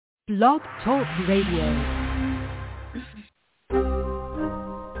Blog Talk Radio.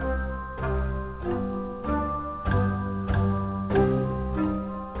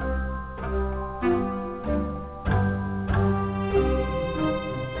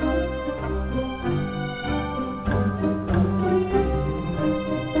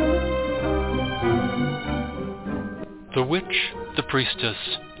 The Witch, the Priestess,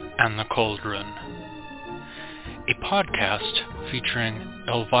 and the Cauldron. A podcast featuring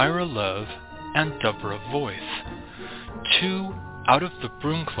Elvyra and Deborah Voith, two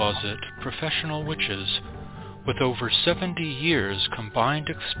out-of-the-broom-closet professional witches with over 70 years combined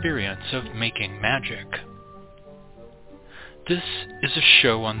experience of making magic. This is a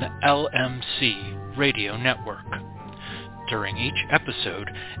show on the LMC radio network. During each episode,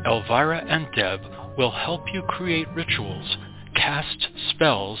 Elvyra and Deb will help you create rituals, cast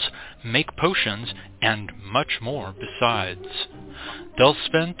spells, make potions, and much more besides. They'll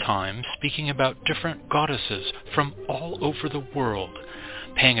spend time speaking about different goddesses from all over the world,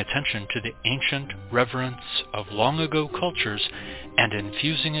 paying attention to the ancient reverence of long-ago cultures and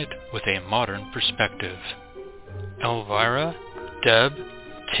infusing it with a modern perspective. Elvyra, Deb,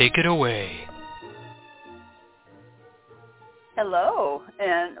 take it away. Hello,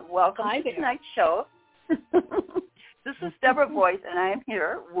 and welcome to tonight's show. This is Deborah Voith, and I am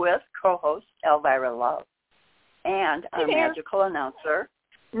here with co-host Elvyra Love and our magical announcer,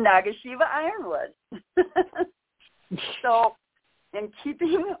 Nagashiva Ironwood. So, in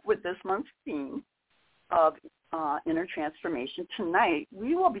keeping with this month's theme of inner transformation, tonight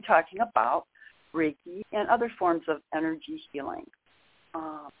we will be talking about Reiki and other forms of energy healing.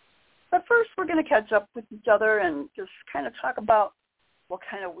 But first, we're going to catch up with each other and just kind of talk about what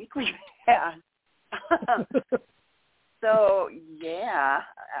kind of week we've had. So, yeah,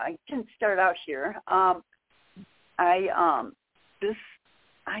 I can start out here. I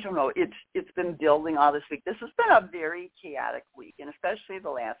don't know, it's been building all this week. This has been a very chaotic week, and especially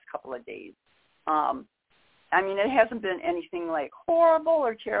the last couple of days. I mean, it hasn't been anything like horrible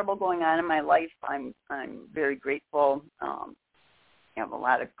or terrible going on in my life. I'm very grateful. I have a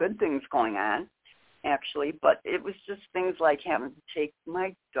lot of good things going on, actually, but it was just things like having to take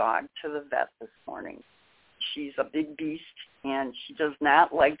my dog to the vet this morning. She's a big beast, and she does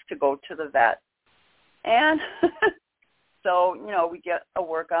not like to go to the vet. And so, you know, we get a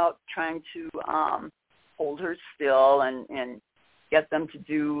workout trying to hold her still and get them to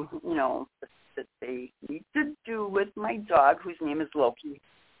do, you know, that they need to do with my dog, whose name is Loki.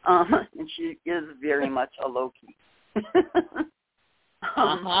 And she is very much a Loki.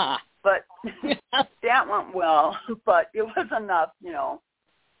 But that went well, but it was enough, you know,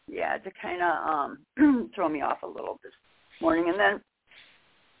 to kind of throw me off a little this morning. And then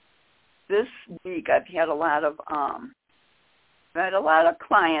this week I've had a lot of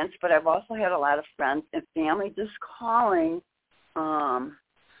clients, but I've also had a lot of friends and family just calling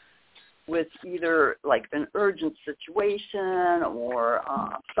with either like an urgent situation or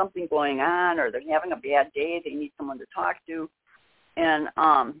something going on, or they're having a bad day, they need someone to talk to. And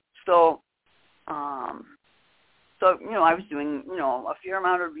so, you know, I was doing, you know, a fair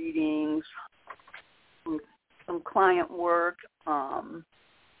amount of readings, some client work, and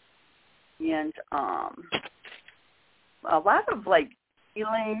a lot of, like,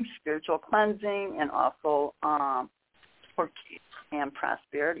 healing, spiritual cleansing, and also fortune and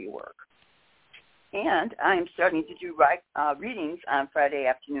prosperity work. And I'm starting to do readings on Friday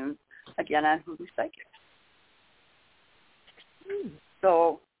afternoon, again on Hoodoo Psychic.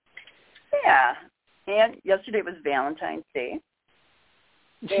 So, yeah, and yesterday was Valentine's Day,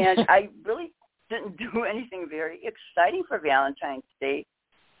 and I really didn't do anything very exciting for Valentine's Day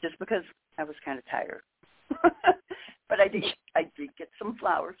just because I was kind of tired. But I did get some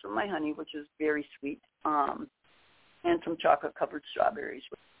flowers from my honey, which is very sweet, and some chocolate-covered strawberries,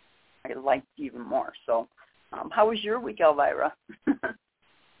 which I liked even more. So how was your week, Elvyra?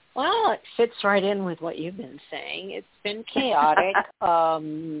 Well, it fits right in with what you've been saying. It's been chaotic.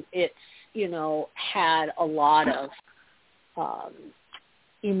 It's, you know, had a lot of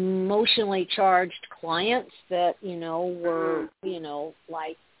emotionally charged clients that, you know, were, you know,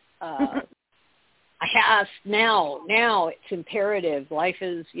 like, I have now it's imperative. Life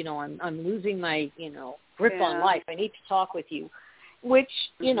is, you know, I'm losing my, you know, grip on life. I need to talk with you. Which,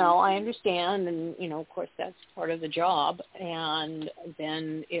 you know, I understand, and, you know, of course, that's part of the job. And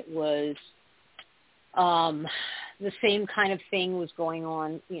then it was the same kind of thing was going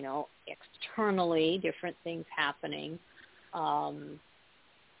on, you know, externally, different things happening. And,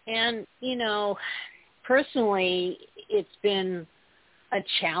 you know, personally, it's been a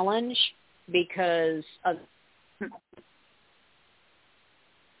challenge because of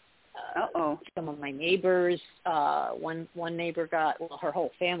some of my neighbors. One neighbor got, well, her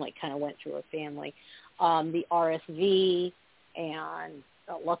whole family kind of went through her family. The RSV, and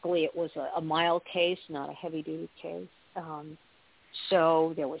luckily it was a mild case, not a heavy-duty case.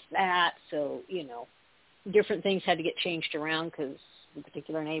 So there was that. So, different things had to get changed around because the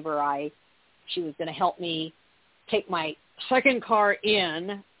particular neighbor, she was going to help me take my second car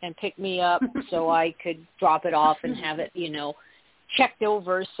in and pick me up so I could drop it off and have it, checked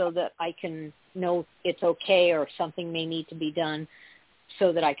over so that I can know it's okay or something may need to be done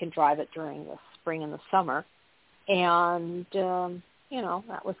so that I can drive it during the spring and the summer. And,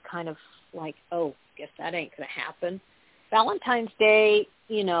 that was kind of like, oh, guess that ain't going to happen. Valentine's Day,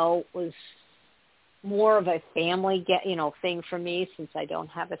 was more of a family thing for me since I don't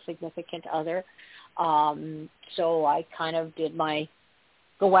have a significant other. So I kind of did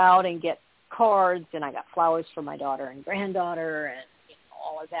go out and get cards, and I got flowers for my daughter and granddaughter and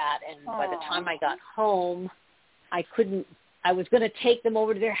all of that. And by the time I got home, I was going to take them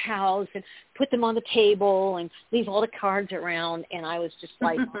over to their house and put them on the table and leave all the cards around. And I was just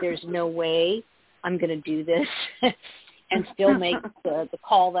like, there's no way I'm going to do this and still make the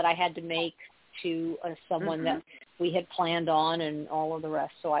call that I had to make to someone that we had planned on and all of the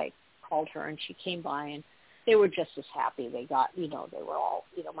rest. So I called her, and she came by, and they were just as happy. They got, they were all,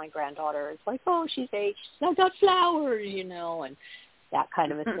 my granddaughter is like, oh, she's 8. I got flowers, and that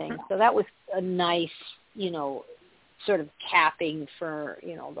kind of a thing. So that was a nice, sort of capping for,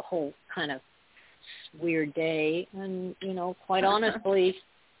 the whole kind of weird day. And, quite honestly,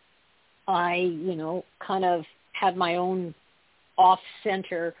 I, kind of had my own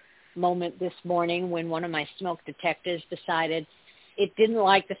off-center moment this morning when one of my smoke detectors decided it didn't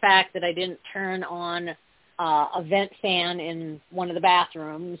like the fact that I didn't turn on a vent fan in one of the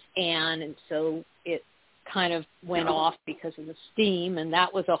bathrooms, and so it kind of went off because of the steam, and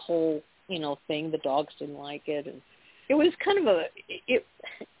that was a whole, thing. The dogs didn't like it, and it was kind of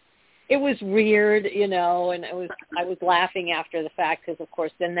it was weird, and I was laughing after the fact because, of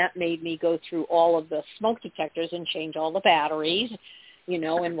course, then that made me go through all of the smoke detectors and change all the batteries,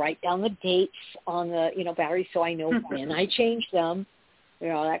 and write down the dates on the, batteries so I know when I change them,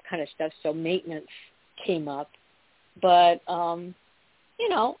 that kind of stuff. So maintenance came up. But,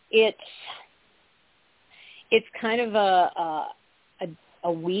 it's kind of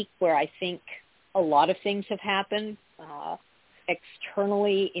a week where I think a lot of things have happened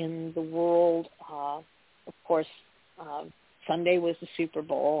externally in the world. Of course, Sunday was the Super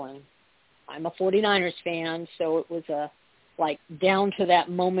Bowl, and I'm a 49ers fan, so it was down to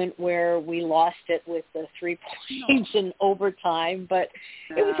that moment where we lost it with the 3 points in overtime, but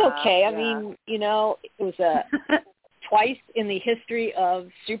it was okay. I mean, it was twice in the history of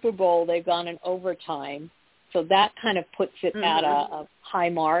Super Bowl they've gone in overtime, so that kind of puts it at a high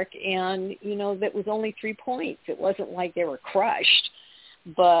mark. And that was only 3 points. It wasn't like they were crushed,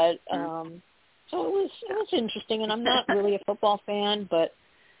 but so it was interesting. And I'm not really a football fan, but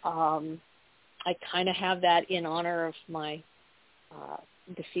I kind of have that in honor of my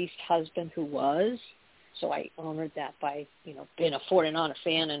deceased husband who was. So I honored that by, being a 49er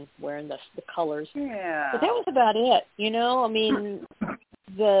fan and wearing the colors. Yeah. But that was about it, I mean,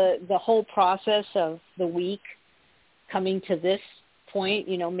 the whole process of the week coming to this point,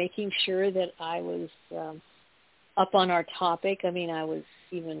 making sure that I was up on our topic. I mean, I was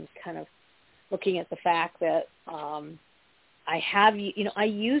even kind of looking at the fact that I have, I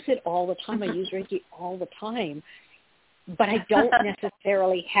use it all the time. I use Reiki all the time, but I don't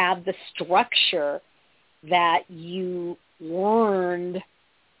necessarily have the structure that you learned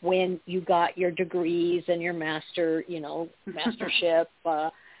when you got your degrees and your mastership,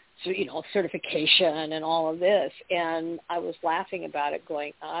 certification and all of this. And I was laughing about it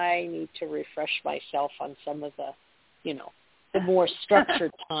going, I need to refresh myself on some of the, the more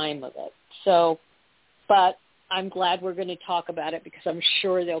structured time of it. So, but I'm glad we're going to talk about it because I'm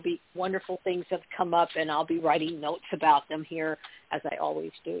sure there'll be wonderful things that come up, and I'll be writing notes about them here as I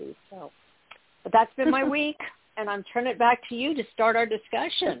always do. So, but that's been my week, and I'm turning it back to you to start our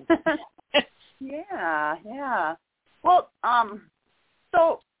discussion. Yeah. Well,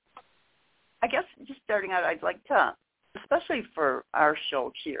 so I guess just starting out, I'd like to, especially for our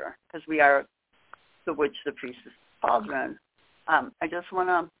show here, because we are the Witch, the Priestess, Cauldron, I just want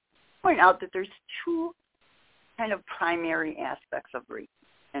to point out that there's 2 kind of primary aspects of Reiki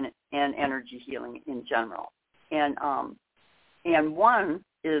and energy healing in general. And one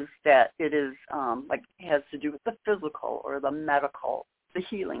is that it is has to do with the physical or the medical, the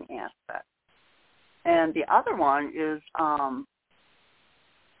healing aspect. And the other one is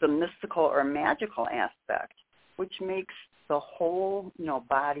the mystical or magical aspect, which makes the whole,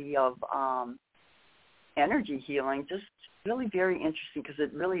 body of energy healing just really very interesting because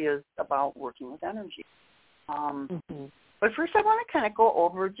it really is about working with energy. But first I want to kind of go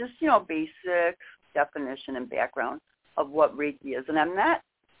over just, basic definition and background of what Reiki is. And I'm not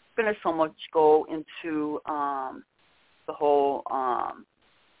going to so much go into the whole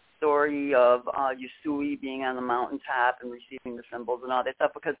story of Yusui being on the mountaintop and receiving the symbols and all that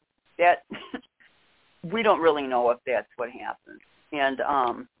stuff because that we don't really know if that's what happened. And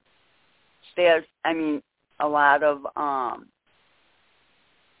there's, a lot of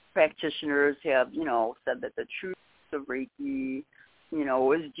practitioners have, said that the truth of Reiki,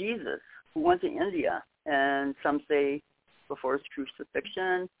 was Jesus who went to India. And some say before his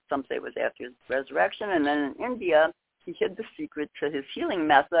crucifixion, some say it was after his resurrection. And then in India, he hid the secret to his healing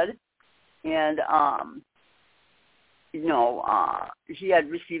method. And, he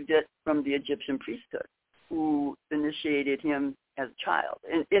had received it from the Egyptian priesthood who initiated him as a child.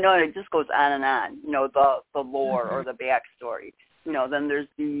 And, it just goes on and on, the lore or the backstory. Then there's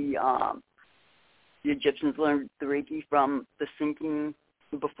the Egyptians learned the Reiki from the sinking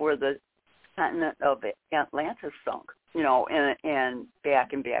before the continent of Atlantis sunk, and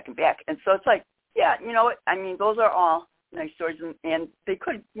back and back and back. And so it's like, yeah, those are all nice stories, and they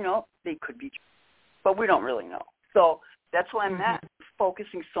could, they could be true, but we don't really know. So that's why I'm not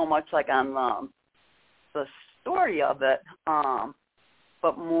focusing so much like on the story of it,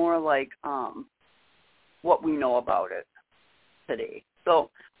 but more like what we know about it today. So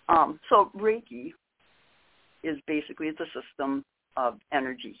Reiki is basically, it's a system of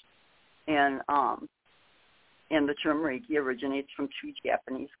energy, and the term Reiki originates from two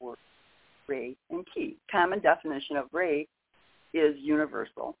Japanese words, Rei and Ki. Common definition of Rei is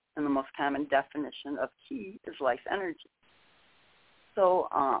universal, and the most common definition of Ki is life energy. So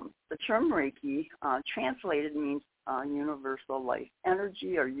the term Reiki translated means universal life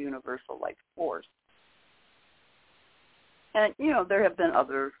energy or universal life force. And, there have been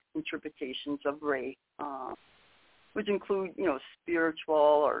other interpretations of Rei, which include, spiritual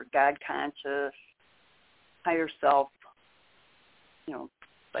or God conscious, higher self,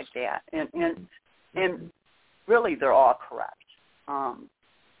 like that. And really they're all correct.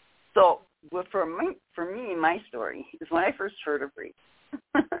 So for me, my story is when I first heard of Reiki,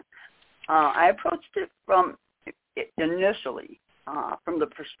 I approached it initially from the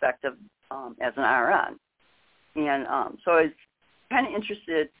perspective as an RN. And so I was kind of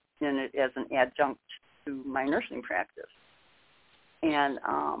interested in it as an adjunct to my nursing practice. And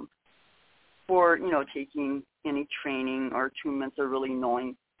for, taking any training or attunements or really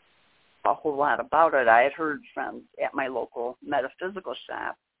knowing a whole lot about it, I had heard friends at my local metaphysical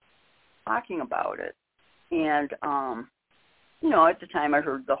shop talking about it. And, at the time I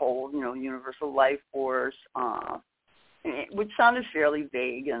heard the whole, universal life force, which sounded fairly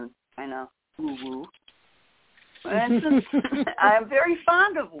vague and kind of woo-woo. And since I'm very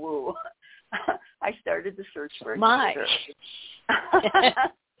fond of woo, I started to search for it.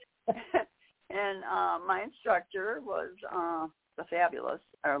 And my instructor was the fabulous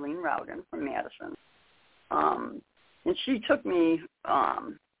Arlene Rowden from Madison. And she took me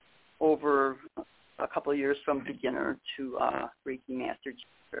over a couple of years from beginner to Reiki master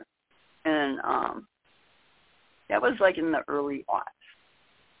teacher. And that was like in the early aughts.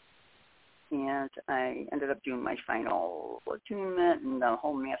 And I ended up doing my final attunement and the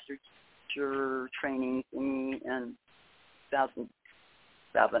whole master teacher training thingy in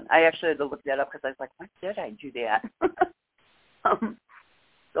 2007. I actually had to look that up because I was like, when did I do that?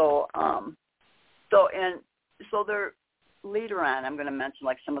 So there, later on, I'm going to mention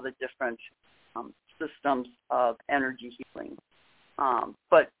like some of the different systems of energy healing.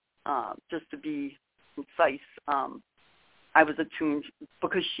 But just to be concise, I was attuned,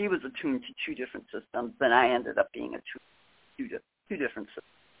 because she was attuned to two different systems, then I ended up being attuned to two different systems.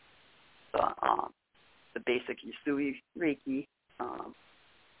 The basic Yusui Reiki,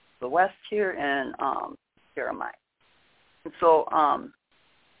 the West here, and Jeremiah. And so I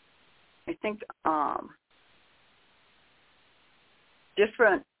think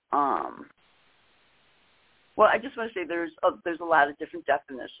different, well, I just want to say there's a lot of different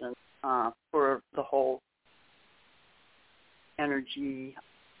definitions for the whole energy,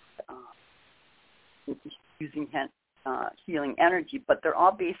 using healing energy, but they're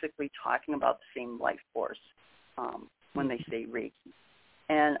all basically talking about the same life force when they say Reiki.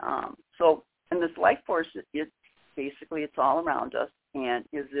 And and this life force, it's all around us and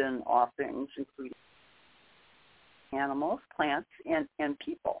is in all things, including animals, plants, and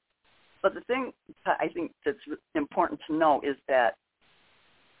people. But the thing I think that's important to know is that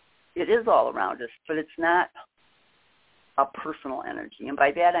it is all around us, but it's not a personal energy. And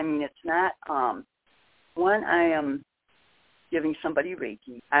by that I mean it's not when I am giving somebody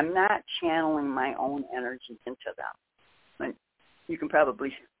Reiki, I'm not channeling my own energy into them. And you can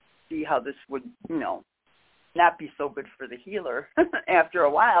probably see how this would, not be so good for the healer after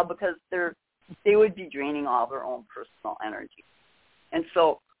a while, because they would be draining all their own personal energy. And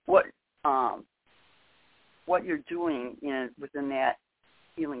so what you're doing within that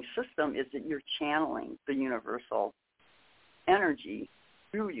healing system is that you're channeling the universal energy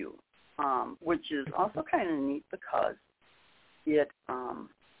through you, which is also kind of neat because it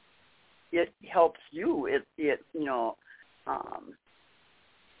helps you. It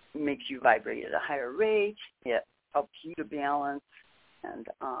makes you vibrate at a higher rate. It helps you to balance, and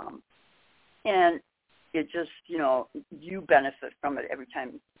it just you benefit from it every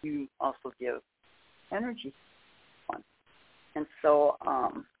time you also give energy. And so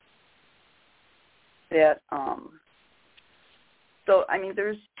there's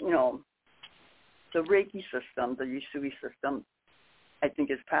the Reiki system, the Usui system, I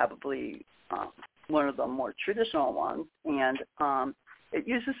think is probably one of the more traditional ones, and it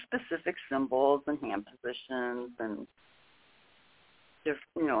uses specific symbols and hand positions and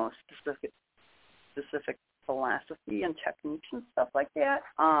specific philosophy and techniques and stuff like that.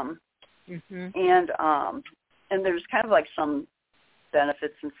 And there's kind of like some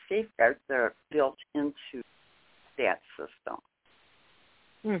benefits and safeguards that are built into that system.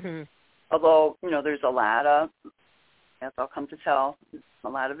 Mm-hmm. Although, there's a lot of, as I'll come to tell, a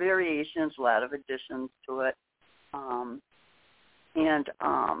lot of variations, a lot of additions to it.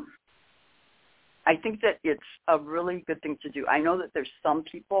 I think that it's a really good thing to do. I know that there's some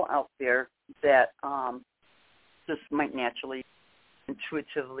people out there that just might naturally,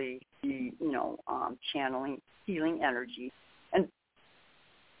 intuitively be, channeling healing energy. And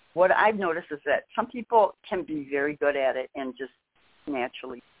what I've noticed is that some people can be very good at it and just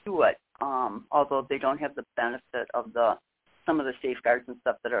naturally do it, although they don't have the benefit of some of the safeguards and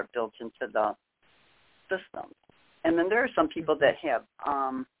stuff that are built into the system. And then there are some people that have,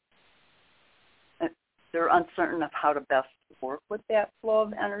 they're uncertain of how to best work with that flow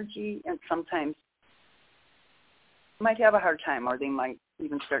of energy, and sometimes might have a hard time, or they might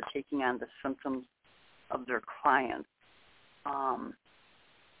even start taking on the symptoms of their clients.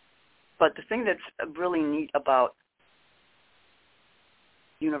 But the thing that's really neat about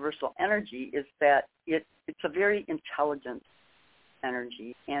universal energy is that it's a very intelligent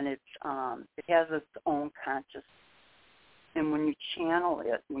energy, and it has its own consciousness. And when you channel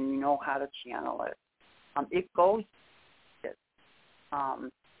it, when you know how to channel it, it goes with it.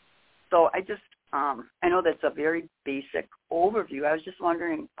 So I know that's a very basic overview. I was just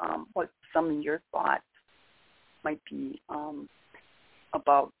wondering what some of your thoughts might be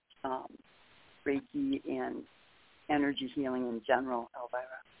about Reiki and energy healing in general,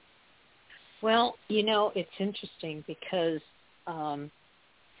 Elvyra. Well, it's interesting because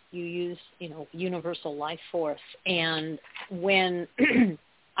you use, universal life force. And when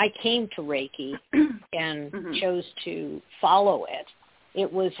I came to Reiki and chose to follow it,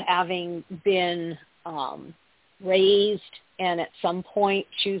 it was having been raised and at some point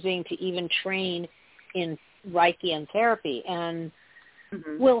choosing to even train in Reiki and therapy. And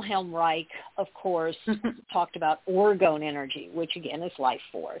Wilhelm Reich, of course, talked about orgone energy, which again is life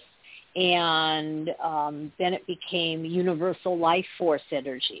force. And then it became universal life force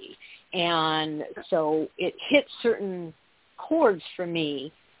energy. And so it hit certain chords for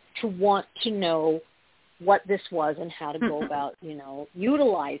me to want to know what this was and how to go about,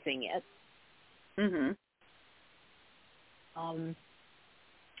 utilizing it.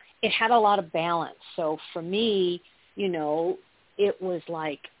 It had a lot of balance. So for me, it was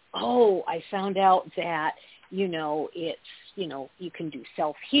like, I found out that, it's, you can do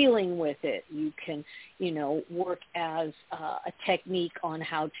self-healing with it. You can, work as a technique on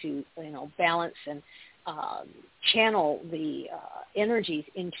how to, balance and channel the energies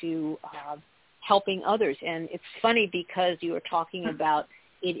into helping others. And it's funny because you were talking about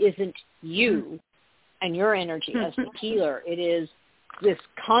it isn't you and your energy as the healer. It is this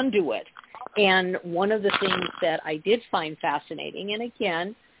conduit. And one of the things that I did find fascinating, and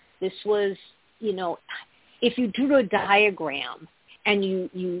again, this was, if you drew a diagram and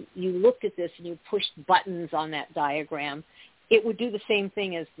you looked at this and you pushed buttons on that diagram, it would do the same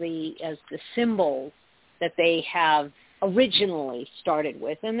thing as the symbols that they have originally started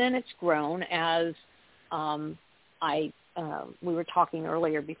with. And then it's grown as we were talking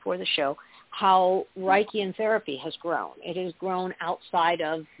earlier before the show, how Reiki and therapy has grown. It has grown outside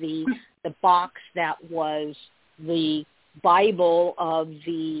of the box that was the Bible of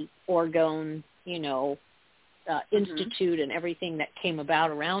the orgone, institute and everything that came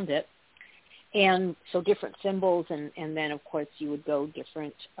about around it. And so different symbols, and then, of course, you would go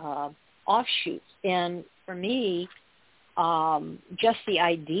different offshoots. And for me, just the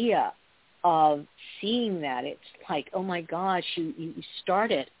idea of seeing that, it's like, oh, my gosh, you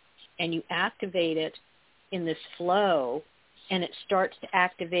start it and you activate it in this flow, and it starts to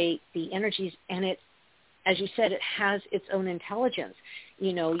activate the energies, and it, as you said, it has its own intelligence.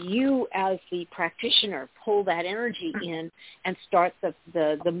 You know, you as the practitioner pull that energy in and start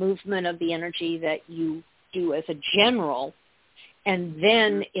the movement of the energy that you do as a general, and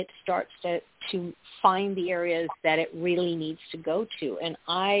then it starts to find the areas that it really needs to go to. And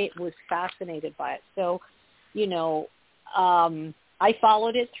I was fascinated by it. So, you know, I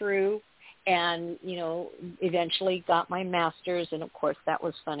followed it through, and, you know, eventually got my master's. And, of course, that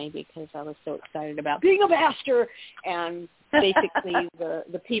was funny because I was so excited about being a master. And basically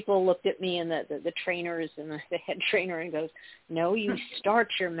the people looked at me, and the trainers and the head trainer, and goes, no, you start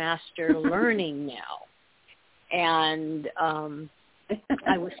your master learning now. And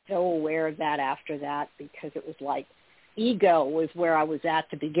I was so aware of that after that, because it was like ego was where I was at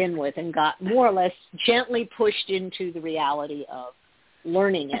to begin with, and got more or less gently pushed into the reality of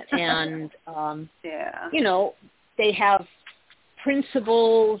learning it. And, you know, they have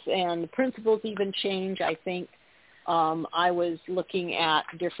principles, and the principles even change. I think I was looking at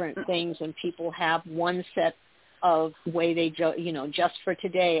different things, and people have one set of way they, you know, just for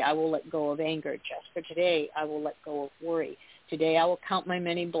today, I will let go of anger. Just for today, I will let go of worry. Today, I will count my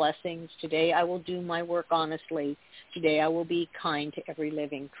many blessings. Today, I will do my work honestly. Today, I will be kind to every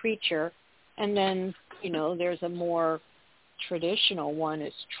living creature. And then, you know, there's a more traditional one,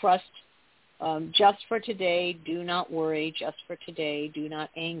 is trust. Just for today, do not worry. Just for today, do not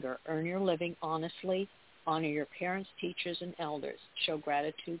anger. Earn your living honestly. Honor your parents, teachers, and elders. Show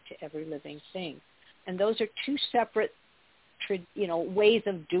gratitude to every living thing. And those are two separate, you know, ways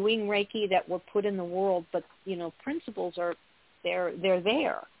of doing Reiki that were put in the world, but, you know, principles are, they're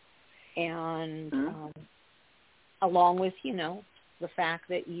there. And along with, you know, the fact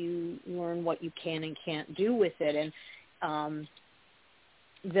that you learn what you can and can't do with it. And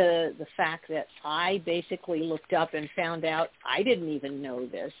the fact that I basically looked up and found out, I didn't even know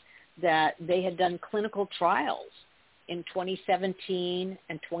this, that they had done clinical trials in 2017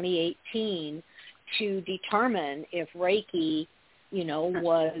 and 2018 to determine if Reiki, you know,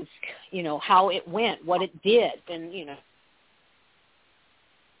 was, you know, how it went, what it did. And, you know,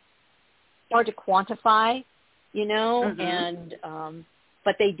 hard to quantify, you know, and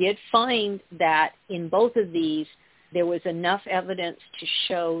but they did find that in both of these, there was enough evidence to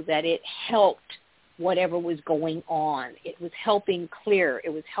show that it helped whatever was going on. It was helping clear. It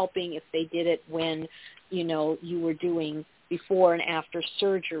was helping if they did it when, you know, you were doing before and after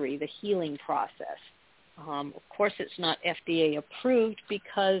surgery, the healing process. Of course, it's not FDA approved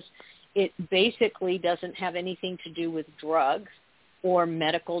because it basically doesn't have anything to do with drugs or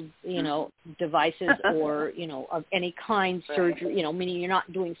medical, you know, devices or, you know, of any kind, surgery, you know, meaning you're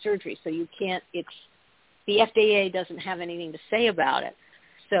not doing surgery. So you can't, it's, the FDA doesn't have anything to say about it.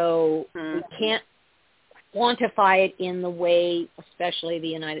 So we can't quantify it in the way, especially the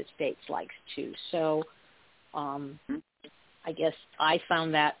United States likes to. So I guess I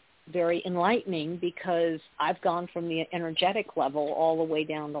found that very enlightening, because I've gone from the energetic level all the way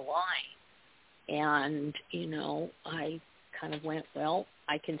down the line. And, you know, I kind of went, well,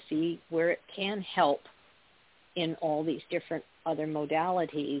 I can see where it can help in all these different other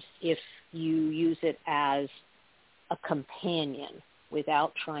modalities if you use it as a companion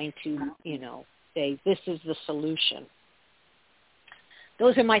without trying to, you know, say, this is the solution.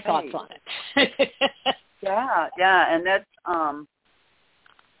 Those are my thoughts on it. Yeah, and that's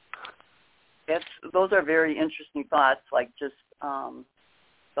those are very interesting thoughts, like just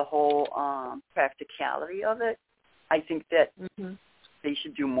the whole practicality of it. I think that they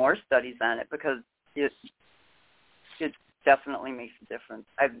should do more studies on it, because it definitely makes a difference.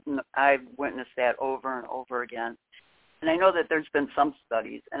 I've witnessed that over and over again. And I know that there's been some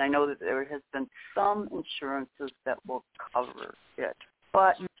studies, and I know that there has been some insurances that will cover it,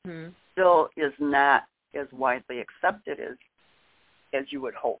 but still is not as widely accepted as you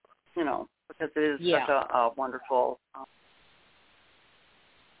would hope, you know, because it is such a wonderful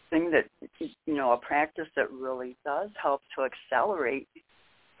thing that, you know, a practice that really does help to accelerate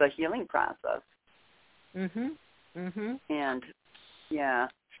the healing process. And, yeah,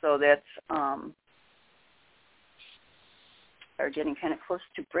 so that's, are getting kind of close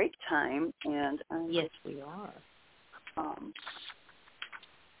to break time, and yes, we are.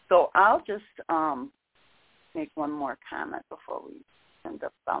 So I'll just make one more comment before we end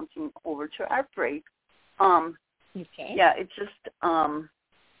up bouncing over to our break. Okay. Yeah, it's just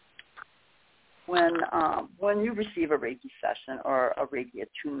when you receive a Reiki session or a Reiki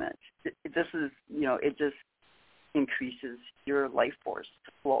attunement, this is, it just increases your life force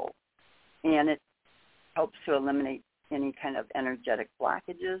to flow, and it helps to eliminate any kind of energetic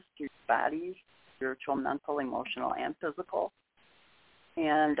blockages to your bodies, spiritual, mental, emotional, and physical.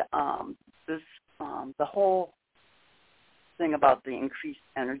 And the whole thing about the increased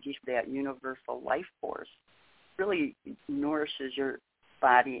energy, that universal life force, really nourishes your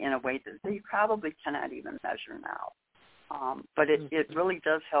body in a way that you probably cannot even measure now. But it really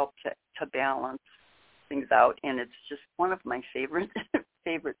does help to balance things out, and it's just one of my favorite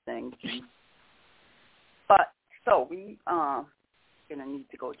things. But so we going to need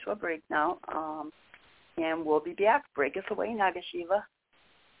to go to a break now, and we'll be back. Break us away, Nagashiva.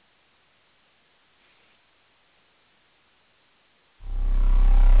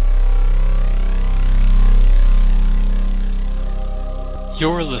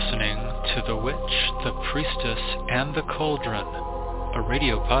 You're listening to The Witch, the Priestess, and the Cauldron, a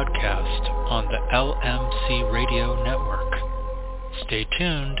radio podcast on the LMC Radio Network. Stay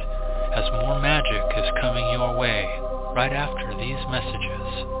tuned, as more magic is coming your way right after these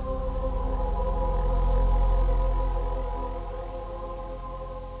messages.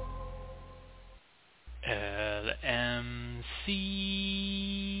 LMC.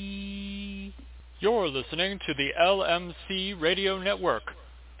 You're listening to the LMC Radio Network,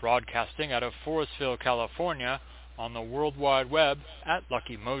 broadcasting out of Forestville, California, on the World Wide Web at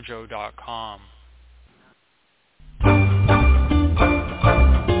luckymojo.com.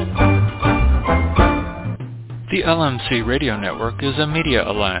 The LMC Radio Network is a media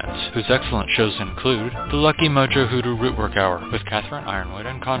alliance whose excellent shows include the Lucky Mojo Hoodoo Rootwork Hour with Catherine Ironwood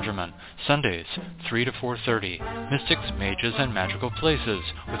and Conjurman, Sundays 3 to 4:30, Mystics, Mages, and Magical Places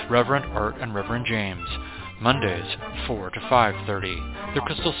with Reverend Art and Reverend James, Mondays 4 to 5:30, the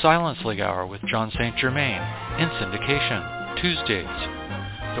Crystal Silence League Hour with John St. Germain in syndication, Tuesdays,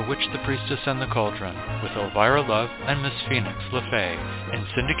 The Witch, the Priestess, and the Cauldron with Elvyra Love and Miss Phoenix LaFay in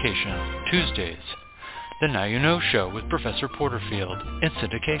syndication, Tuesdays, The Now You Know Show with Professor Porterfield in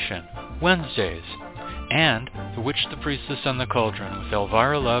syndication, Wednesdays, and The Witch, the Priestess, and the Cauldron with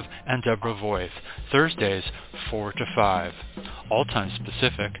Elvyra Love and Deborah Voith, Thursdays 4 to 5. All times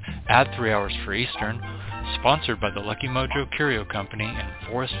Pacific, add 3 hours for Eastern, sponsored by the Lucky Mojo Curio Company in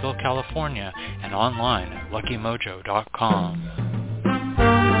Forestville, California, and online at luckymojo.com.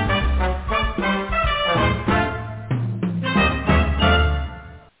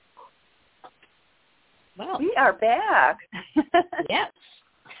 Well, we are back. Yes.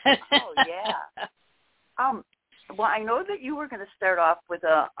 Oh yeah. Well, I know that you were going to start off with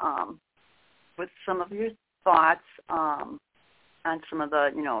with some of your thoughts on some of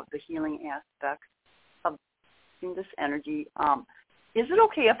the the healing aspects of this energy. Is it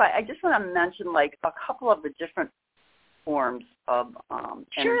okay if I just want to mention like a couple of the different forms of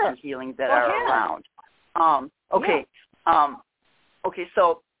energy healing that are around? Okay. Yeah. Okay.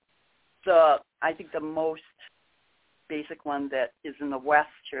 So I think the most basic one that is in the West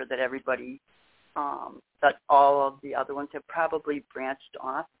here that everybody, that all of the other ones have probably branched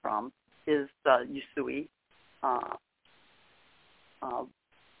off from is the Usui,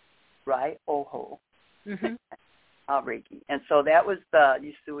 Rai Oho, Reiki. And so that was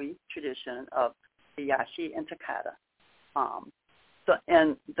the Usui tradition of Hayashi and Takata.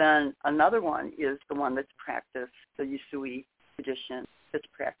 And then another one is the one that's practiced, the Usui tradition that's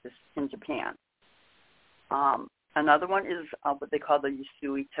practiced in Japan. Another one is what they call the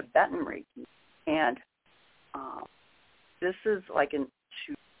Usui Tibetan Reiki, and this is like the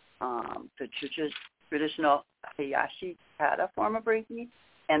traditional Hayashi Takata form of Reiki,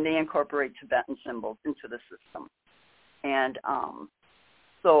 and they incorporate Tibetan symbols into the system. And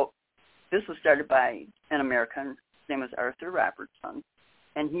so this was started by an American. His name was Arthur Robertson,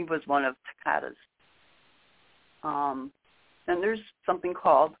 and he was one of Takata's. And there's something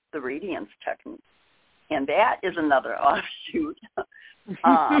called the radiance technique. And that is another offshoot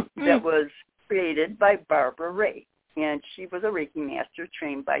that was created by Barbara Ray. And she was a Reiki master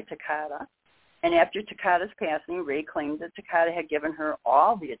trained by Takata. And after Takata's passing, Ray claimed that Takata had given her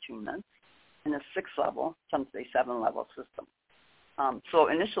all the attunements in a 6-level, some say 7-level system. So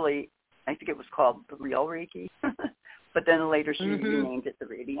initially, I think it was called the real Reiki. But then later she renamed it the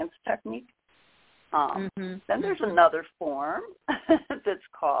radiance technique. Then there's another form that's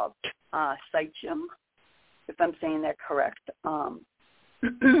called Saichum, if I'm saying that correct. So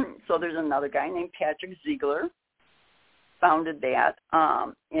there's another guy named Patrick Ziegler, founded that,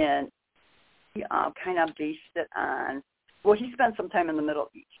 and he kind of based it on, well, he spent some time in the Middle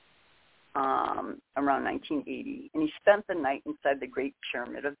East, around 1980, and he spent the night inside the Great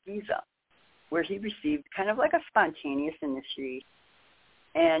Pyramid of Giza, where he received kind of like a spontaneous initiation,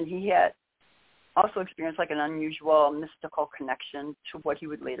 and he had also experienced like an unusual mystical connection to what he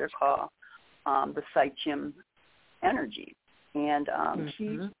would later call the Saichim energy. And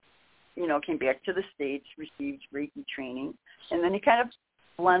he, came back to the States, received Reiki training, and then he kind of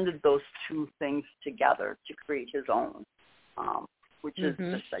blended those two things together to create his own, which is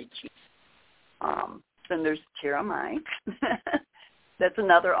the Saichim. Then there's Tara Mai. That's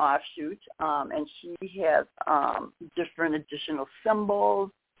another offshoot, and he has different additional symbols,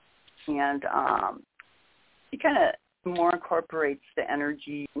 and he kind of more incorporates the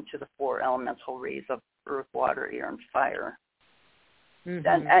energy into the 4 elemental rays of earth, water, air, and fire. And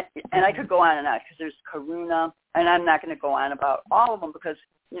I could go on and on because there's Karuna, and I'm not going to go on about all of them because,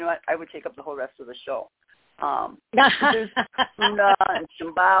 I would take up the whole rest of the show. There's Karuna and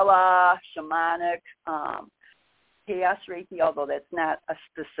Shambhala, shamanic, chaos Reiki, although that's not a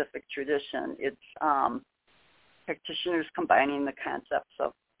specific tradition. It's practitioners combining the concepts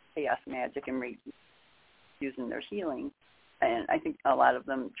of chaos magic and Reiki using their healing. And I think a lot of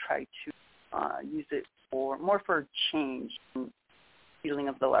them try to use it more for change and healing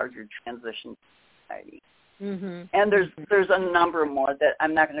of the larger transition society. And there's a number more that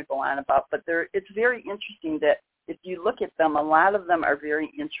I'm not going to go on about, but it's very interesting that if you look at them, a lot of them are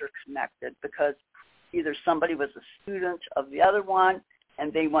very interconnected because either somebody was a student of the other one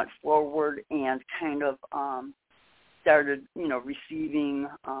and they went forward and kind of started, receiving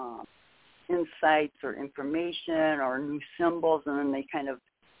insights or information or new symbols, and then they kind of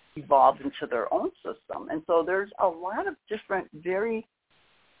evolved into their own system. And so there's a lot of different, very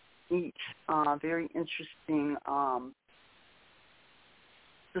neat, very interesting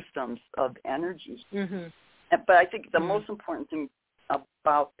systems of energy. But I think the most important thing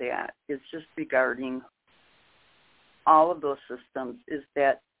about that is just regarding all of those systems is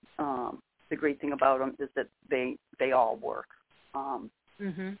that the great thing about them is that they all work.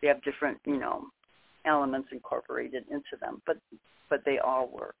 They have different, elements incorporated into them, but they all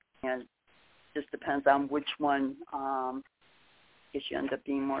work. And it just depends on which one you end up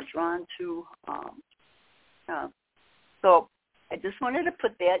being more drawn to. So I just wanted to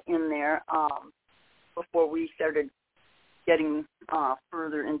put that in there before we started getting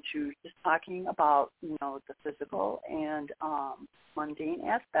further into just talking about, the physical and mundane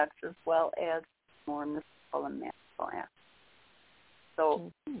aspects as well as more mystical and magical aspects.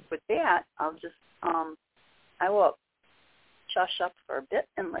 So with that, I'll just, I will shush up for a bit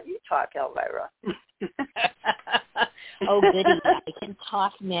and let you talk, Elvyra. Oh, goody, I can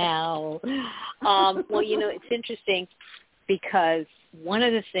talk now. Well, it's interesting because one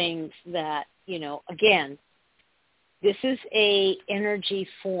of the things that, again, this is a energy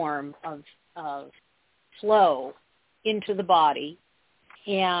form of flow into the body,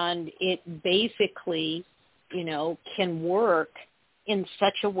 and it basically, can work in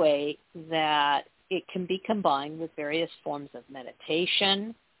such a way that it can be combined with various forms of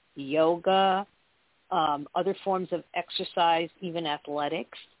meditation, yoga, other forms of exercise, even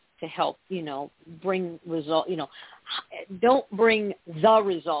athletics, to help, bring result. Don't bring the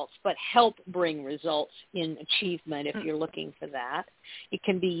results, but help bring results in achievement if you're looking for that. It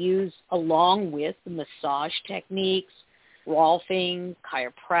can be used along with the massage techniques, Rolfing,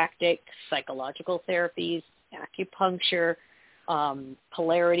 chiropractic, psychological therapies, acupuncture,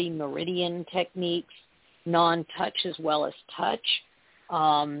 polarity, meridian techniques, non-touch as well as touch.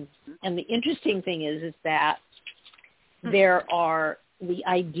 And the interesting thing is that there are the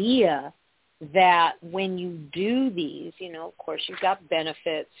idea that when you do these, of course you've got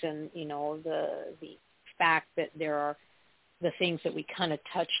benefits and, the fact that there are the things that we kind of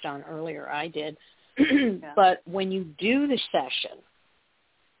touched on earlier, I did. But when you do the session,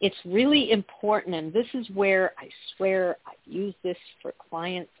 it's really important, and this is where I swear I use this for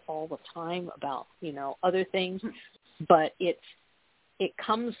clients all the time about, other things, but it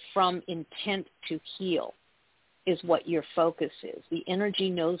comes from intent to heal is what your focus is. The energy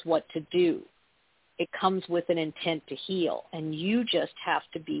knows what to do. It comes with an intent to heal, and you just have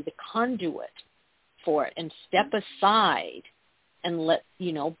to be the conduit for it and step aside and let,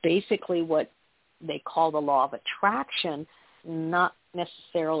 basically what they call the law of attraction, not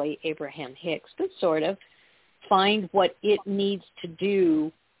necessarily Abraham Hicks, but sort of find what it needs to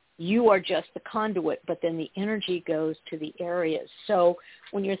do. You are just the conduit, but then the energy goes to the areas. So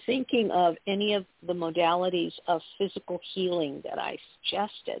when you're thinking of any of the modalities of physical healing that I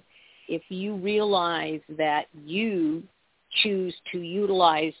suggested, if you realize that you choose to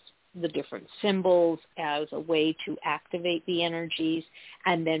utilize the different symbols as a way to activate the energies,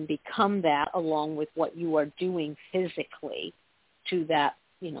 and then become that along with what you are doing physically to that,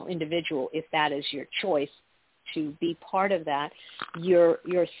 individual, if that is your choice to be part of that. You're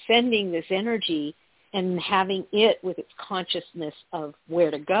sending this energy and having it, with its consciousness of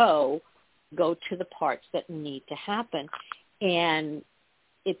where to go to the parts that need to happen. And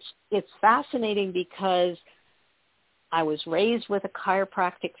it's fascinating because I was raised with a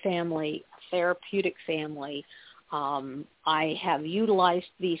chiropractic family, a therapeutic family. I have utilized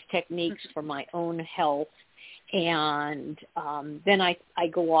these techniques for my own health. And then I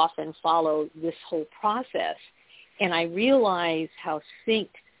go off and follow this whole process. And I realize how synced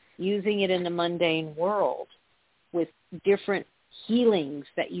using it in the mundane world with different healings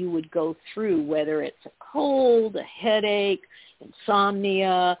that you would go through, whether it's a cold, a headache,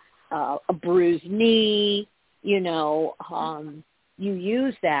 insomnia, a bruised knee, you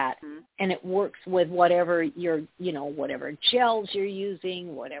use that, and it works with whatever whatever gels you're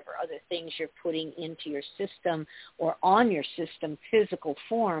using, whatever other things you're putting into your system or on your system, physical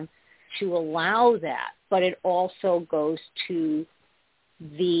form, to allow that. But it also goes to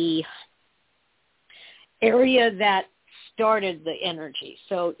the area that started the energy.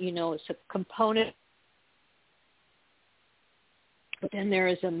 So, it's a component, but then there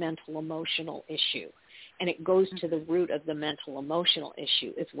is a mental emotional issue. And it goes to the root of the mental emotional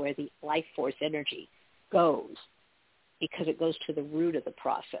issue, is where the life force energy goes, because it goes to the root of the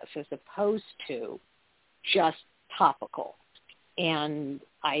process as opposed to just topical. And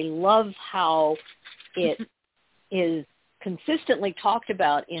I love how it is consistently talked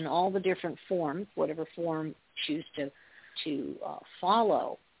about in all the different forms, whatever form you choose to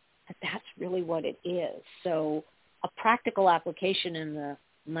follow. But that's really what it is. So a practical application in the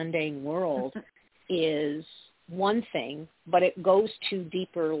mundane world is one thing, but it goes to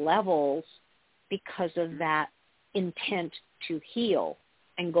deeper levels because of that intent to heal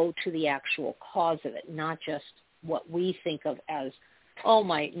and go to the actual cause of it, not just what we think of as, oh,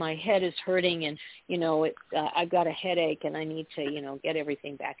 my head is hurting and, I've got a headache and I need to, get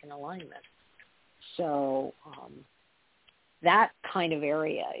everything back in alignment. So that kind of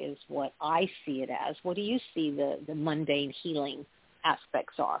area is what I see it as. What do you see the mundane healing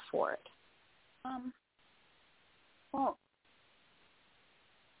aspects are for it? Well,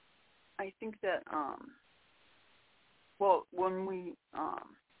 I think that when we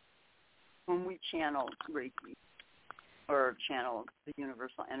channel Reiki or channel the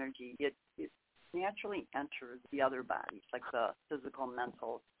universal energy, it naturally enters the other bodies, like the physical,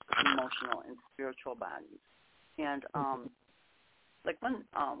 mental, emotional, and spiritual bodies. And like when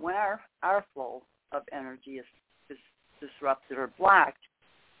our flow of energy is disrupted or blocked,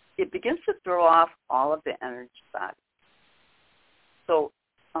 it begins to throw off all of the energy bodies. So,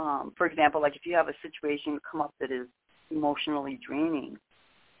 for example, like if you have a situation come up that is emotionally draining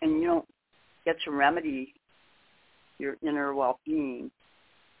and you don't get to remedy your inner well-being,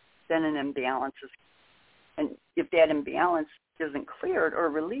 then an imbalance is, and if that imbalance isn't cleared or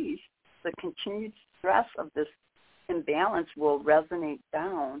released, the continued stress of this imbalance will resonate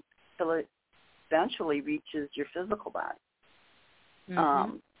down till it eventually reaches your physical body.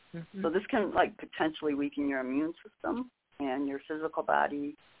 So this can potentially weaken your immune system, and your physical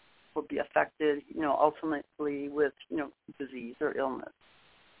body will be affected, ultimately with, disease or illness.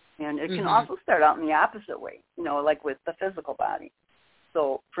 And it can also start out in the opposite way, like with the physical body.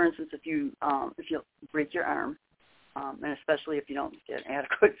 So, for instance, if you break your arm, and especially if you don't get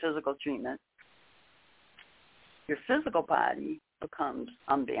adequate physical treatment, your physical body becomes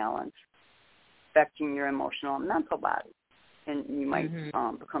unbalanced, affecting your emotional and mental body. And you might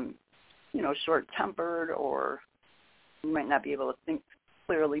become, short-tempered, or you might not be able to think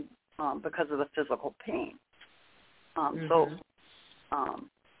clearly because of the physical pain.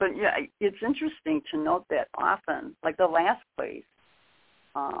 But yeah, it's interesting to note that often, like the last place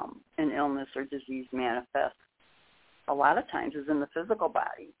an illness or disease manifests, a lot of times is in the physical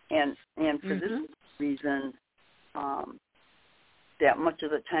body. And for this reason, that much of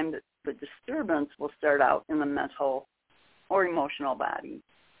the time that the disturbance will start out in the mental or emotional body.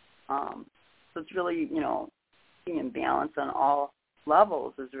 So it's really, being in balance on all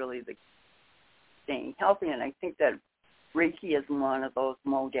levels is really the staying healthy. And I think that Reiki is one of those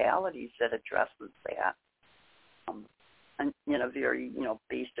modalities that addresses that in a very,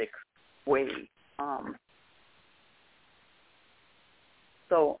 basic way.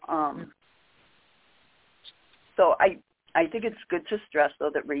 So I think it's good to stress,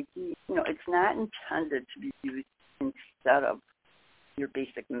 though, that Reiki, it's not intended to be used instead of your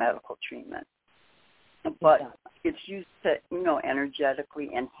basic medical treatment. but it's used to, energetically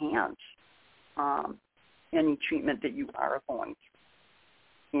enhance any treatment that you are going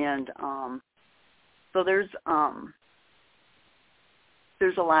through. And so there's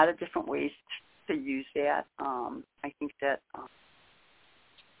a lot of different ways to use that. I think that,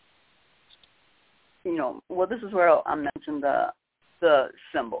 this is where I'll mention the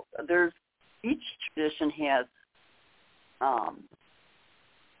symbols. Each tradition has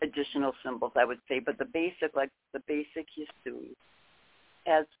additional symbols, I would say, but the basic history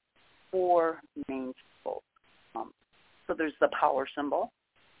has 4 main symbols. So there's the power symbol,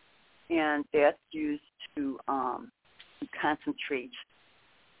 and that's used to concentrate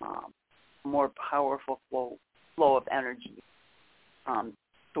more powerful flow of energy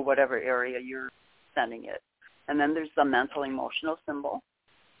to whatever area you're sending it. And then there's the mental emotional symbol,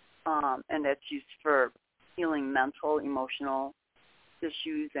 and that's used for healing mental, emotional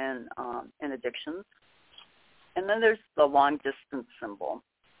issues and addictions. And then there's the long distance symbol.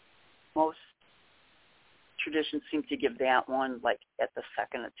 Most traditions seem to give that one like at the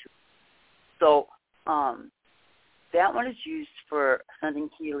second or two. So that one is used for sending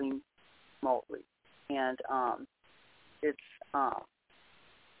healing remotely, and it's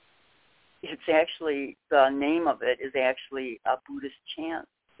actually, the name of it is actually a Buddhist chant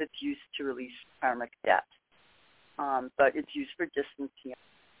that's used to release karmic debt. But it's used for distance healing.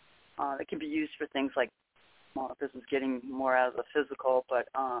 It can be used for things like, this is getting more out of the physical, but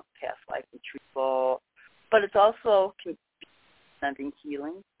past life retrieval. But it's also can be sending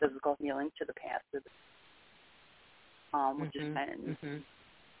healing, physical healing to the past, which is kind of neat.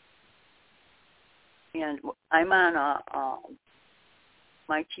 And I'm on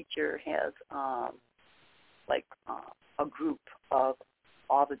my teacher has a group of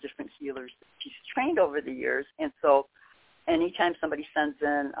all the different healers that she's trained over the years. And so anytime somebody sends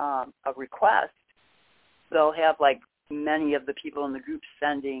in a request, they'll have many of the people in the group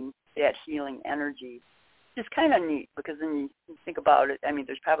sending that healing energy. It's kind of neat, because then you think about it,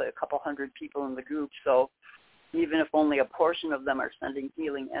 there's probably a couple hundred people in the group, so even if only a portion of them are sending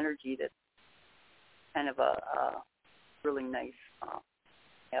healing energy, that's kind of a really nice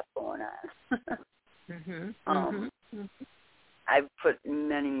have going on. I've put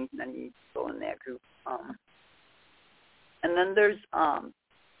many, many people in that group. And then there's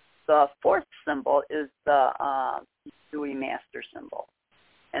the 4th symbol is the Yui Master symbol.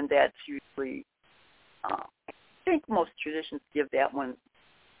 And that's usually, I think most traditions give that when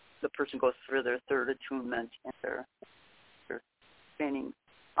the person goes through their 3rd attunement and their training.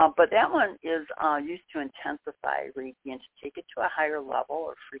 But that one is used to intensify Reiki and to take it to a higher level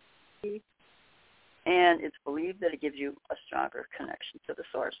or frequency. And it's believed that it gives you a stronger connection to the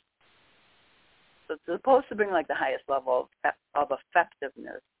source. So it's supposed to bring the highest level of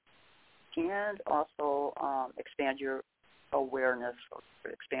effectiveness, and also expand your awareness or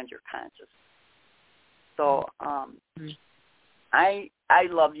expand your consciousness. So I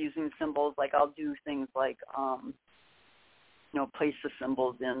love using symbols. I'll do things like place the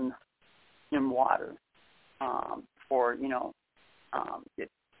symbols in water. For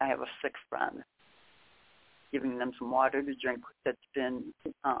I have a sick friend, giving them some water to drink that's been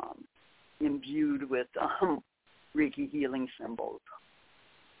imbued with Reiki healing symbols.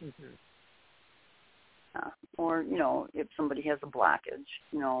 Or if somebody has a blockage,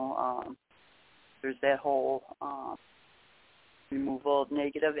 there's that whole removal of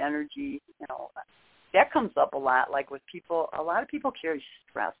negative energy. That comes up a lot. With people, a lot of people carry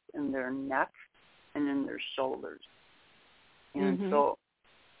stress in their neck and in their shoulders. And so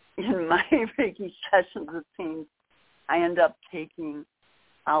in my Reiki sessions, it seems I end up taking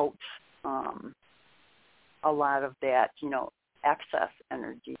out a lot of that, excess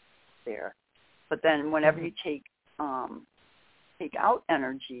energy there. But then whenever you take out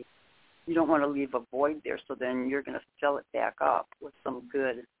energy, you don't want to leave a void there. So then you're going to fill it back up with some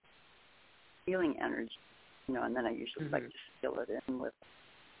good healing energy, and then I usually like to fill it in with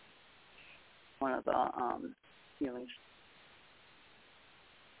one of the healings.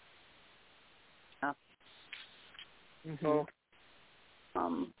 So,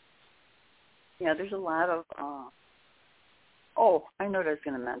 there's a lot of, I know what I was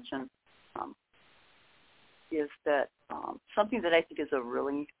going to mention, is that something that I think is a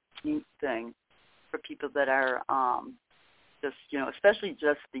really neat thing for people that are just, especially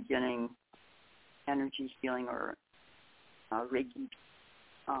just beginning energy healing or Reiki,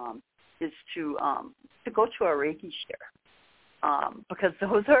 is to go to a Reiki share, because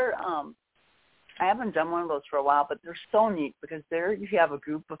those are, I haven't done one of those for a while, but they're so neat, because there you have a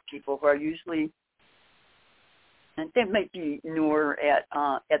group of people who are usually they might be newer at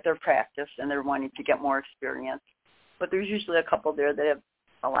their practice and they're wanting to get more experience. But there's usually a couple there that have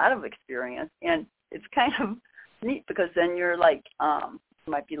a lot of experience, and it's kind of neat because then you're like, you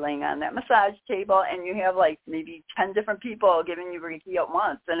might be laying on that massage table and you have like maybe 10 different people giving you Reiki at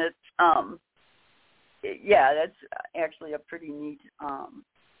once, and it's that's actually a pretty neat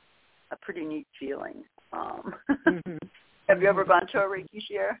feeling. Have you ever gone to a Reiki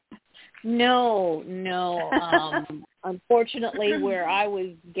share? No. Unfortunately, where I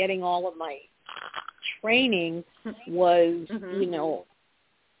was getting all of my training was,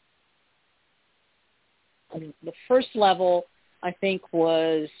 the first level, I think,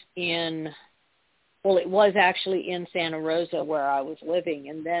 was it was actually in Santa Rosa where I was living.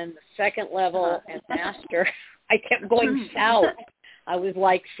 And then the second level and master, I kept going south. I was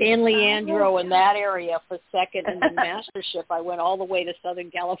like San Leandro in that area for second, and then mastership, I went all the way to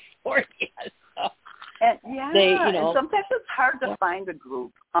Southern California. So and sometimes it's hard to find a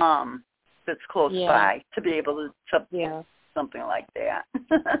group that's close by to be able to something like that.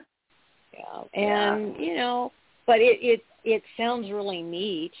 And but it sounds really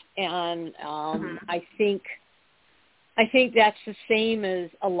neat, and I think that's the same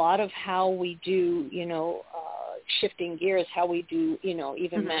as a lot of how we do, shifting gears, how we do,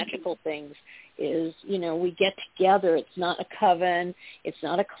 even magical things is, we get together. It's not a coven. It's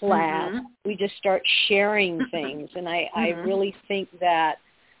not a class. We just start sharing things. And I really think that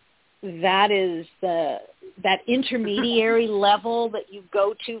is that intermediary level that you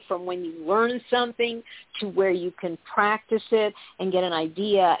go to from when you learn something to where you can practice it and get an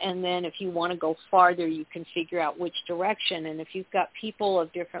idea. And then if you want to go farther, you can figure out which direction. And if you've got people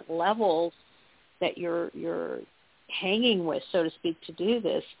of different levels that you're hanging with, so to speak, to do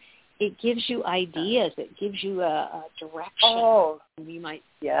this, it gives you ideas. It gives you a direction. Oh, you might.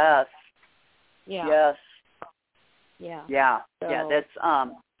 Yes. Yeah. Yes. Yeah. Yeah. So, yeah. That's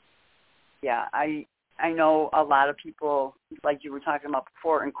I know a lot of people, like you were talking about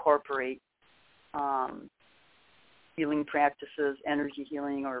before, incorporate healing practices, energy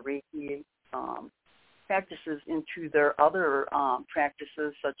healing or Reiki practices into their other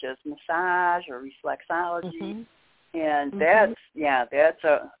practices, such as massage or reflexology. And that's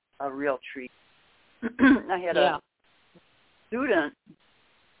a real treat. I had a student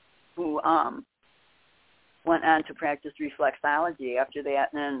who went on to practice reflexology after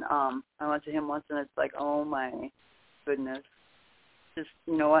that, and then I went to him once, and it's like, oh my goodness, just,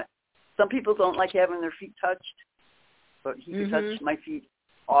 you know what, some people don't like having their feet touched, but he could touch my feet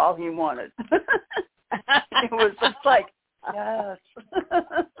all he wanted. It was just like, yes.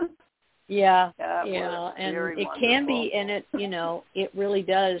 Yeah, and it can be, and it, it really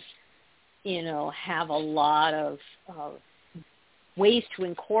does, have a lot of ways to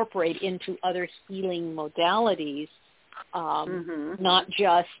incorporate into other healing modalities, not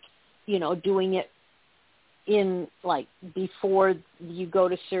just, doing it in like before you go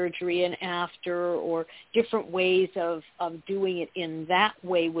to surgery and after, or different ways of doing it in that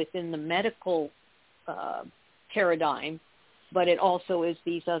way within the medical paradigm. But it also is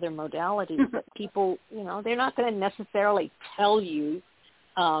these other modalities that people, they're not going to necessarily tell you.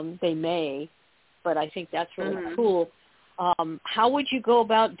 They may, but I think that's really cool. How would you go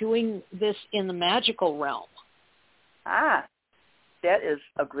about doing this in the magical realm? That is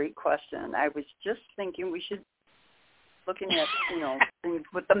a great question. I was just thinking we should looking at, things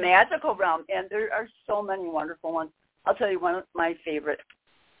with the magical realm, and there are so many wonderful ones. I'll tell you, one of my favorite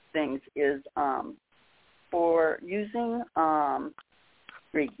things is for using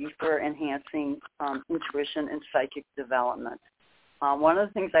Reiki for enhancing intuition and psychic development. One of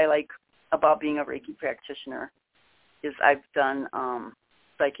the things I like about being a Reiki practitioner is I've done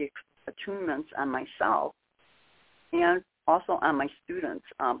psychic attunements on myself and also on my students,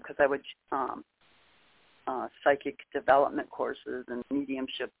 because I would psychic development courses and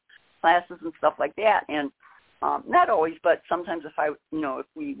mediumship classes and stuff like that. And not always, but sometimes if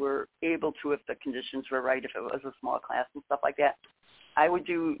we were able to, if the conditions were right, if it was a small class and stuff like that, I would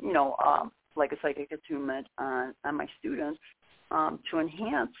do, like a psychic attunement on my students to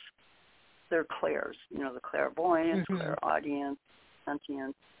enhance their clairs, the clairvoyance, clairaudience,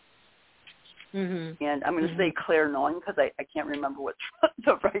 sentience. And I'm going to say clairknowing because I can't remember what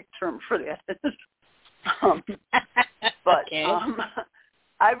the right term for that is. But okay.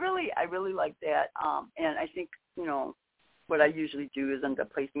 I really like that. And I think, what I usually do is end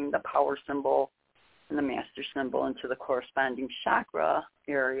up placing the power symbol and the master symbol into the corresponding chakra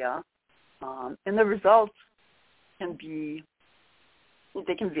area. And the results can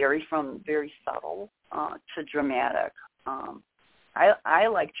vary from very subtle to dramatic. I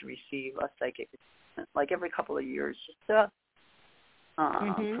like to receive a psychic like every couple of years, just to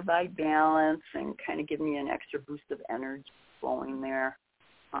provide balance and kind of give me an extra boost of energy flowing there.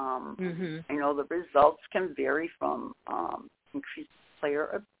 I know the results can vary from increased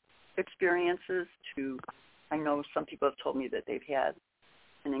player experiences to, I know some people have told me that they've had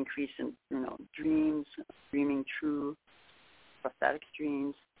an increase in, dreams, dreaming true, prophetic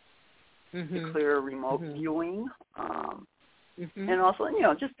dreams, to clear remote viewing, and also,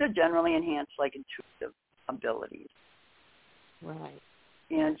 just to generally enhance, like, intuitive abilities. Right.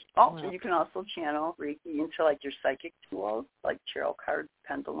 And also, you can also channel Reiki into, like, your psychic tools, like tarot cards,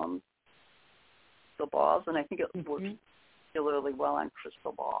 pendulums, crystal balls, and I think it works particularly well on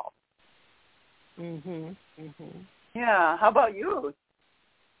crystal balls. Yeah. How about you?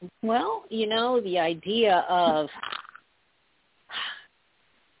 Well, the idea of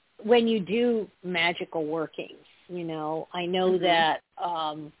when you do magical workings, I know that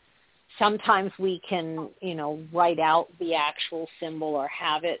sometimes we can, write out the actual symbol or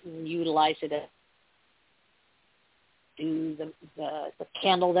have it and utilize it as do the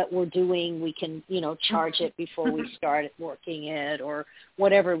candle that we're doing. We can, charge it before we start working it or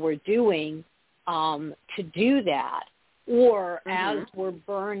whatever we're doing to do that. Or as we're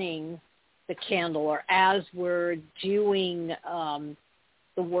burning the candle or as we're doing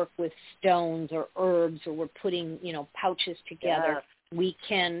the work with stones or herbs or we're putting, pouches together, we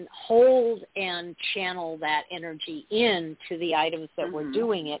can hold and channel that energy into the items that we're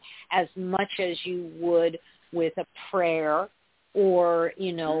doing it as much as you would with a prayer or,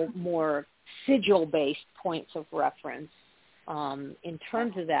 more sigil-based points of reference in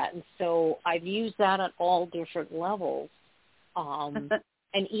terms of that. And so I've used that at all different levels.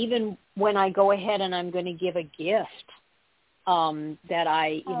 And even when I go ahead and I'm going to give a gift that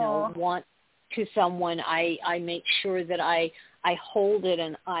I, want to someone, I make sure that I hold it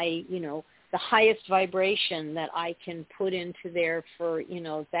and I, the highest vibration that I can put into there for,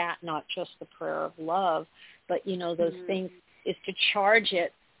 that, not just the prayer of love, but, those things is to charge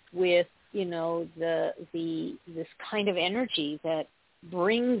it with, this kind of energy that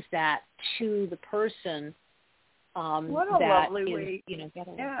brings that to the person. What a that lovely is, way. getting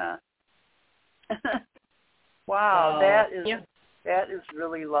Yeah. Wow, that is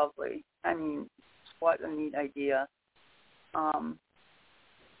really lovely. I mean, what a neat idea. I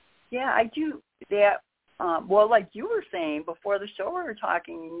do that. Well, like you were saying before the show, we were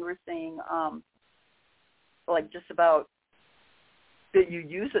talking, and you were saying, like just about that you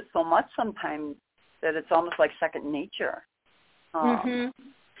use it so much sometimes that it's almost like second nature.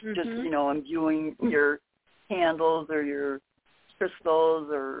 Just imbuing your candles or your crystals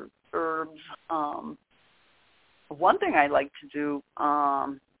or herbs. One thing I like to do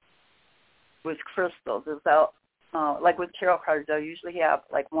with crystals is like with tarot cards, I usually have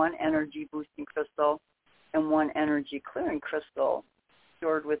like one energy boosting crystal and one energy clearing crystal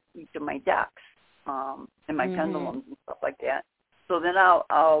stored with each of my decks and my pendulums and stuff like that. So then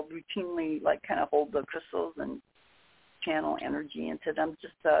I'll routinely like kind of hold the crystals and channel energy into them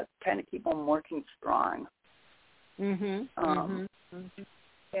just to kind of keep them working strong.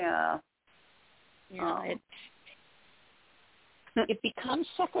 It becomes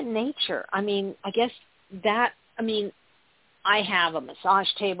second nature. I mean, I guess I have a massage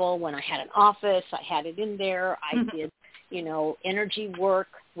table. When I had an office, I had it in there. I did, energy work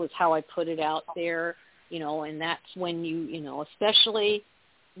was how I put it out there, and that's when you, especially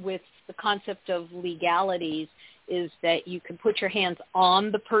with the concept of legalities, is that you can put your hands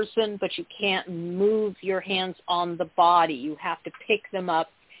on the person, but you can't move your hands on the body. You have to pick them up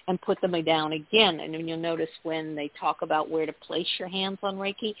and put them down again. And you'll notice when they talk about where to place your hands on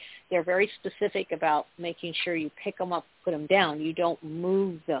Reiki, they're very specific about making sure you pick them up, put them down. You don't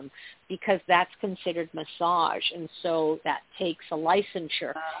move them because that's considered massage. And so that takes a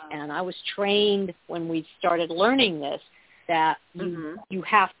licensure. And I was trained when we started learning this that you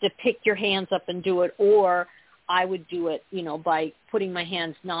have to pick your hands up and do it, or I would do it, by putting my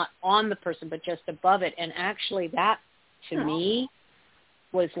hands not on the person but just above it. And actually that, to me,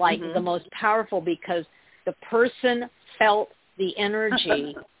 was like the most powerful because the person felt the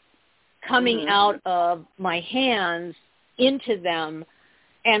energy coming out of my hands into them,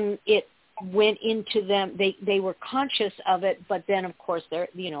 and it went into them. They were conscious of it, but then, of course,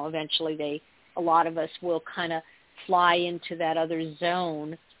 eventually a lot of us will kind of fly into that other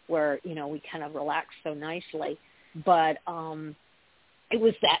zone where, we kind of relax so nicely. But it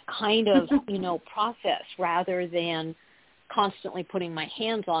was that kind of, process rather than constantly putting my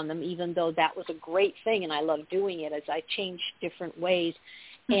hands on them, even though that was a great thing and I love doing it as I change different ways.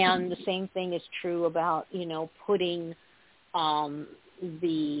 And the same thing is true about, putting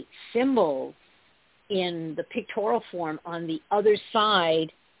the symbols in the pictorial form on the other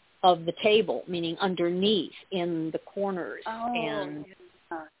side of the table, meaning underneath in the corners, and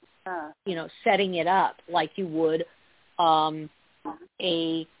setting it up like you would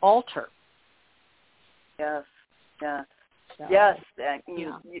a altar. Yes. So, yes,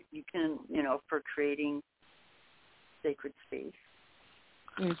 you can, for creating sacred space.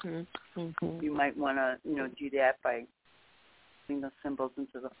 You might want to, do that by putting the symbols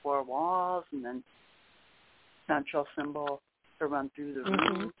into the four walls, and then central symbol to run through the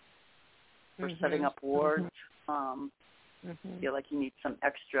room for setting up wards. Feel like you need some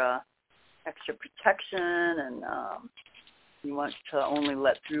extra protection, and you want to only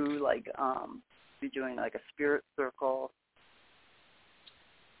let through, like, you're doing like a spirit circle,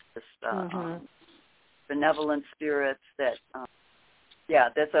 just benevolent spirits. That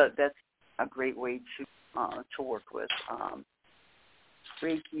that's a great way to work with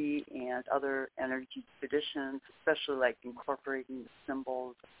Reiki and other energy traditions, especially like incorporating the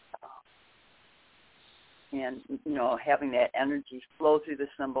symbols. And having that energy flow through the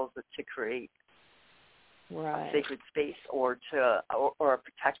symbols to create a sacred space or a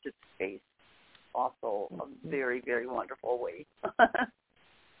protected space. Also a very, very wonderful way.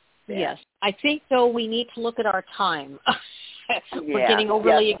 Yes. I think, though, we need to look at our time. We're getting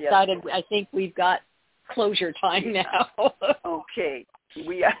overly excited. Yes. I think we've got closure time now. Okay.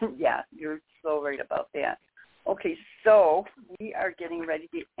 We are, you're so right about that. Okay, so we are getting ready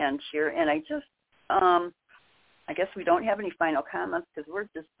to end here, and I just, I guess we don't have any final comments because we're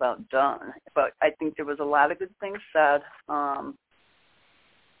just about done. But I think there was a lot of good things said.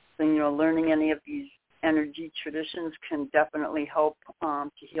 Learning any of these energy traditions can definitely help to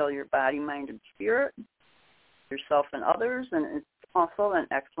heal your body, mind, and spirit, yourself and others, and it's also an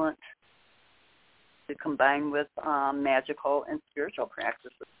excellent to combine with magical and spiritual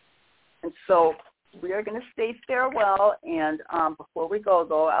practices. And so we are going to say farewell, and before we go,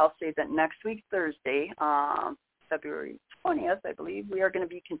 though, I'll say that next week, Thursday, February 20th, I believe, we are going to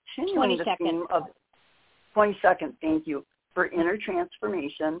be continuing the theme of 22nd, thank you, for inner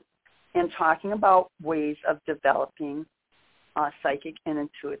transformation, and talking about ways of developing psychic and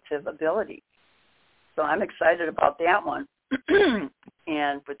intuitive ability. So I'm excited about that one.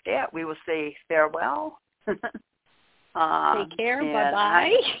 And with that, we will say farewell. Take care.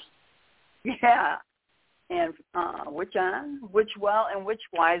 Bye-bye. And witch on, witch well, and witch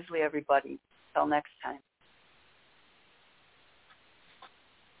wisely, everybody. Till next time.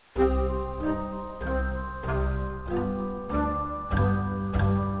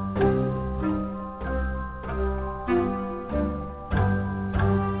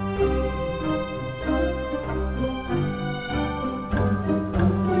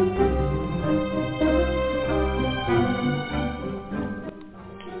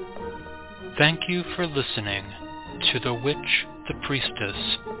 Thank you for listening to The Witch, the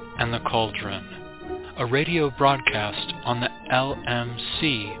Priestess, and the Cauldron, a radio broadcast on the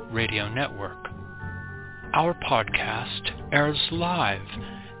LMC radio network. Our podcast airs live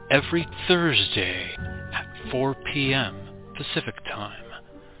every Thursday at 4 p.m. Pacific Time,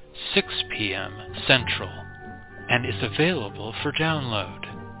 6 p.m. Central, and is available for download.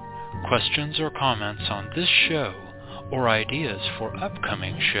 Questions or comments on this show or ideas for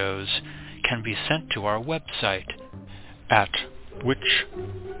upcoming shows can be sent to our website at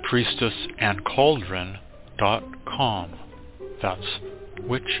witchpriestessandcauldron.com. That's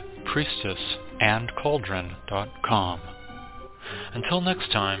witchpriestessandcauldron.com. Until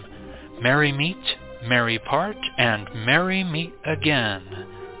next time, merry meet, merry part, and merry meet again.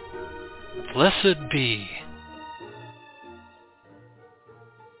 Blessed be.